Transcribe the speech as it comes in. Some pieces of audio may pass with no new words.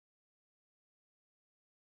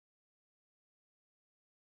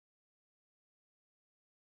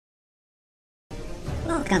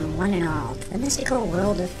Welcome, one and all, to the mystical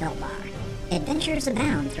world of Felbar. Adventures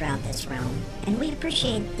abound throughout this realm, and we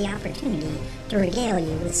appreciate the opportunity to regale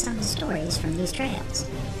you with some stories from these trails.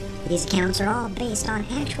 These accounts are all based on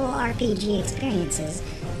actual RPG experiences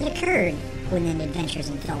that occurred within Adventures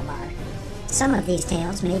in Felbar. Some of these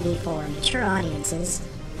tales may be for mature audiences,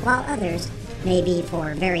 while others may be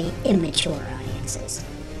for very immature audiences.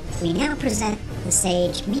 We now present the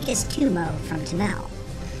sage Mikas Tumo from Tamel,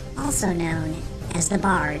 also known as the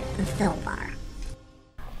Bard of Felbar.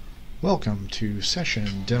 Welcome to Session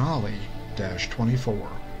Denali-24.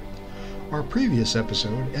 Our previous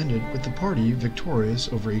episode ended with the party victorious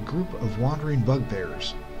over a group of wandering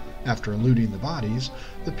bugbears. After looting the bodies,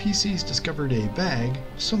 the PCs discovered a bag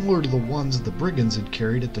similar to the ones the brigands had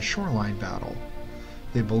carried at the shoreline battle.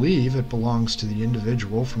 They believe it belongs to the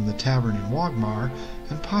individual from the tavern in Wagmar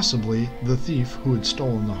and possibly the thief who had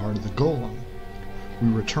stolen the heart of the golem. We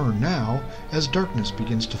return now as darkness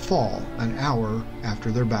begins to fall an hour after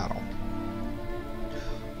their battle.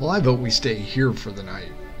 Well, I vote we stay here for the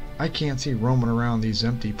night. I can't see roaming around these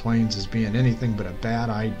empty plains as being anything but a bad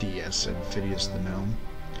idea, said Phidias the gnome.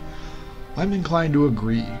 I'm inclined to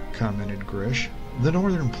agree, commented Grish. The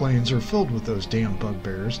northern plains are filled with those damn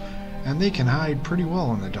bugbears, and they can hide pretty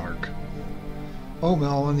well in the dark.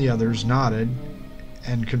 Omel and the others nodded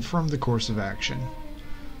and confirmed the course of action.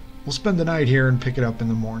 We'll spend the night here and pick it up in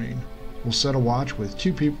the morning. We'll set a watch with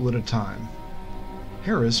 2 people at a time.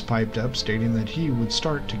 Harris piped up, stating that he would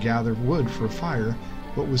start to gather wood for a fire,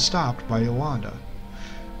 but was stopped by Yolanda.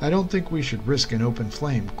 I don't think we should risk an open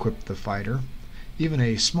flame, quipped the fighter. Even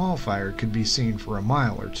a small fire could be seen for a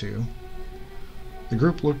mile or 2. The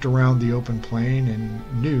group looked around the open plain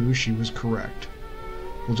and knew she was correct.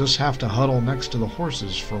 We'll just have to huddle next to the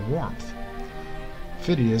horses for warmth.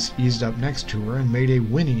 Phidias eased up next to her and made a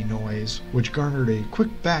whinny noise, which garnered a quick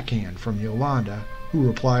backhand from Yolanda, who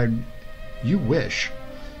replied, "You wish."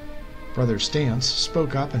 Brother Stance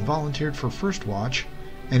spoke up and volunteered for first watch,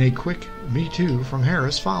 and a quick "me too" from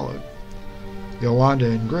Harris followed. Yolanda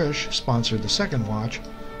and Grish sponsored the second watch,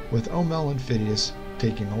 with Omel and Phidias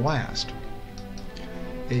taking the last.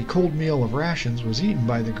 A cold meal of rations was eaten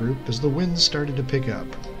by the group as the winds started to pick up.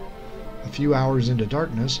 A few hours into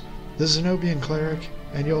darkness, the Zenobian cleric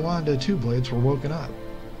and Yolanda Two-Blades were woken up.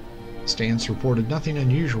 Stance reported nothing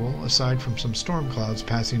unusual aside from some storm clouds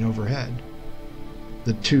passing overhead.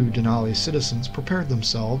 The 2 Denali citizens prepared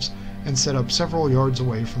themselves and set up several yards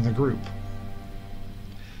away from the group.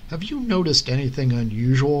 "Have you noticed anything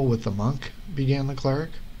unusual with the monk?" began the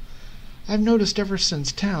cleric. "I've noticed ever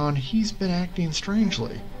since town he's been acting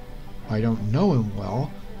strangely. I don't know him well,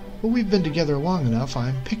 but we've been together long enough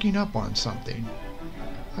I'm picking up on something.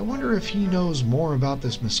 I wonder if he knows more about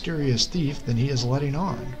this mysterious thief than he is letting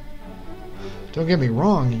on. Don't get me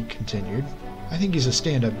wrong," he continued. "I think he's a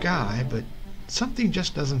stand-up guy, but something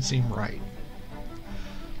just doesn't seem right."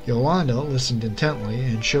 Yolanda listened intently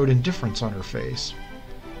and showed indifference on her face.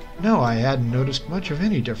 "No, I hadn't noticed much of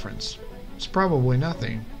any difference. It's probably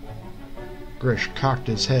nothing." Grish cocked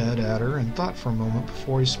his head at her and thought for a moment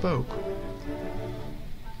before he spoke.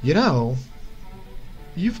 "You know,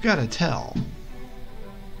 you've got to tell."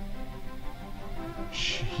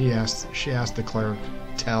 She asked the cleric.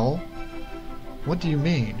 "Tell? What do you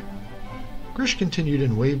mean?" Grish continued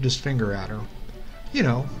and waved his finger at her. "You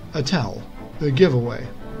know, a tell, a giveaway,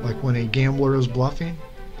 like when a gambler is bluffing.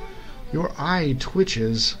 Your eye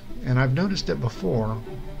twitches, and I've noticed it before.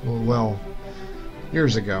 Well,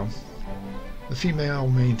 years ago." The female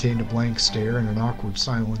maintained a blank stare, and an awkward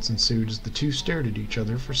silence ensued as the 2 stared at each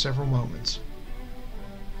other for several moments.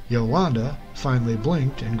 Yolanda finally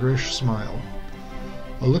blinked, and Grish smiled.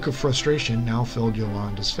 A look of frustration now filled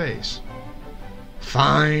Yolanda's face.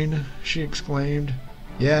 "Fine," she exclaimed.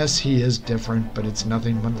 "Yes, he is different, but it's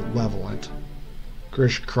nothing malevolent."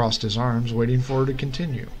 Grish crossed his arms, waiting for her to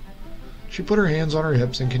continue. She put her hands on her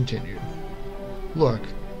hips and continued. "Look,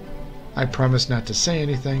 I promise not to say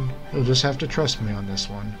anything. You'll just have to trust me on this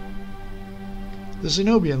one." The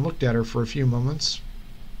Zenobian looked at her for a few moments,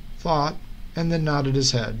 thought, and then nodded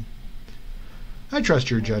his head. "I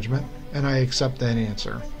trust your judgment, and I accept that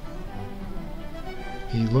answer."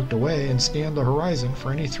 He looked away and scanned the horizon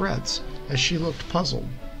for any threats, as she looked puzzled.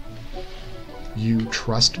 "You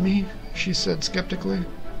trust me?" she said skeptically.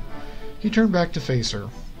 He turned back to face her.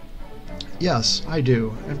 "Yes, I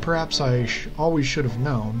do, and perhaps I always should have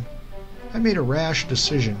known. I made a rash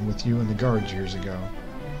decision with you and the guards years ago.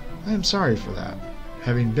 I am sorry for that.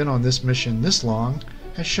 Having been on this mission this long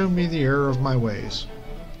has shown me the error of my ways.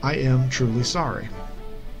 I am truly sorry."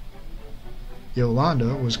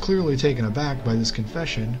 Yolanda was clearly taken aback by this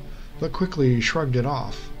confession, but quickly shrugged it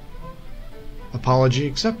off. Apology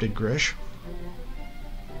accepted, Grish.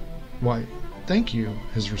 Why, thank you,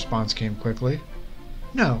 his response came quickly.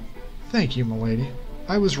 No, thank you, milady.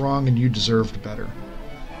 I was wrong and you deserved better.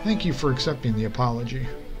 Thank you for accepting the apology.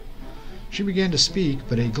 She began to speak,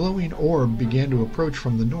 but a glowing orb began to approach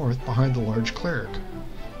from the north behind the large cleric.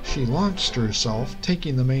 She launched herself,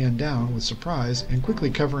 taking the man down with surprise and quickly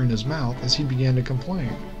covering his mouth as he began to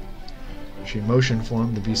complain. She motioned for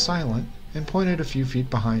him to be silent and pointed a few feet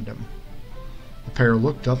behind him. The pair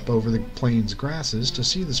looked up over the plain's grasses to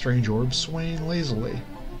see the strange orb swaying lazily.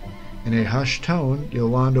 In a hushed tone,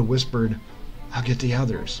 Yolanda whispered, "I'll get the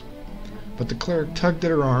others." But the cleric tugged at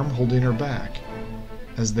her arm, holding her back.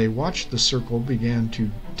 As they watched, the circle began to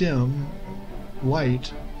dim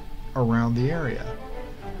light around the area.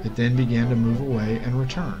 It then began to move away and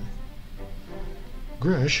return.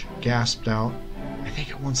 Grish gasped out, "I think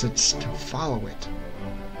it wants us to follow it."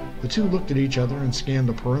 The two looked at each other and scanned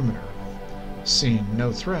the perimeter. Seeing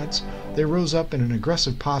no threats, they rose up in an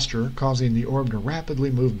aggressive posture, causing the orb to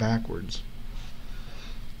rapidly move backwards.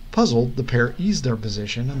 Puzzled, the pair eased their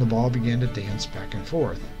position and the ball began to dance back and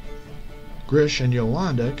forth. Grish and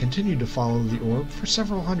Yolanda continued to follow the orb for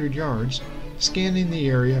several hundred yards, scanning the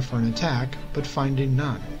area for an attack, but finding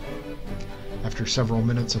none. After several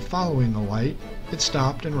minutes of following the light, it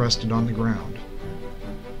stopped and rested on the ground.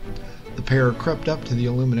 The pair crept up to the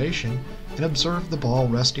illumination and observed the ball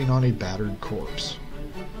resting on a battered corpse.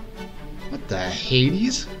 "What the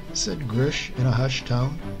Hades?" said Grish in a hushed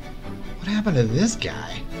tone. "What happened to this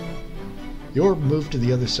guy?" The orb moved to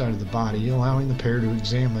the other side of the body, allowing the pair to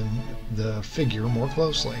examine the figure more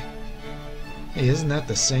closely. "Hey, isn't that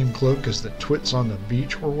the same cloak as the twits on the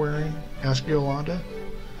beach were wearing?" asked Yolanda.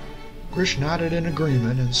 Grish nodded in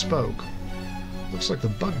agreement and spoke. "Looks like the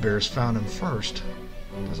Bugbears found him first.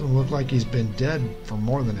 Doesn't look like he's been dead for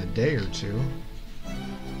more than a day or two."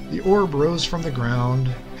 The orb rose from the ground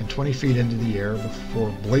and 20 feet into the air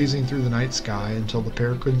before blazing through the night sky until the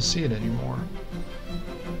pair couldn't see it anymore.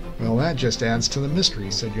 "Well, that just adds to the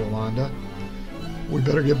mystery," said Yolanda. "We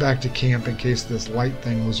better get back to camp in case this light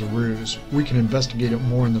thing was a ruse. We can investigate it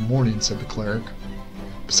more in the morning," said the cleric.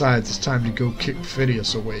 "Besides, it's time to go kick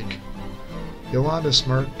Phidias awake." Yolanda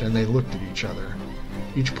smirked and they looked at each other.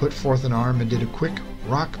 Each put forth an arm and did a quick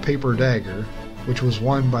rock, paper, dagger, which was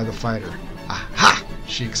won by the fighter. "Aha!"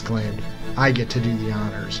 she exclaimed. "I get to do the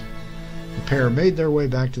honors." The pair made their way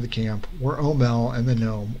back to the camp, where Omel and the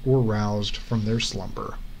gnome were roused from their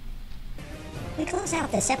slumber. We close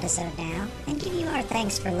out this episode now and give you our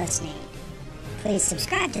thanks for listening. Please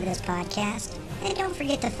subscribe to this podcast and don't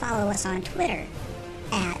forget to follow us on Twitter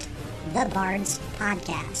at The Bards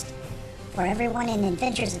Podcast. For everyone in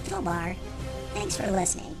Adventures of Philbar, thanks for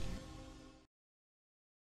listening.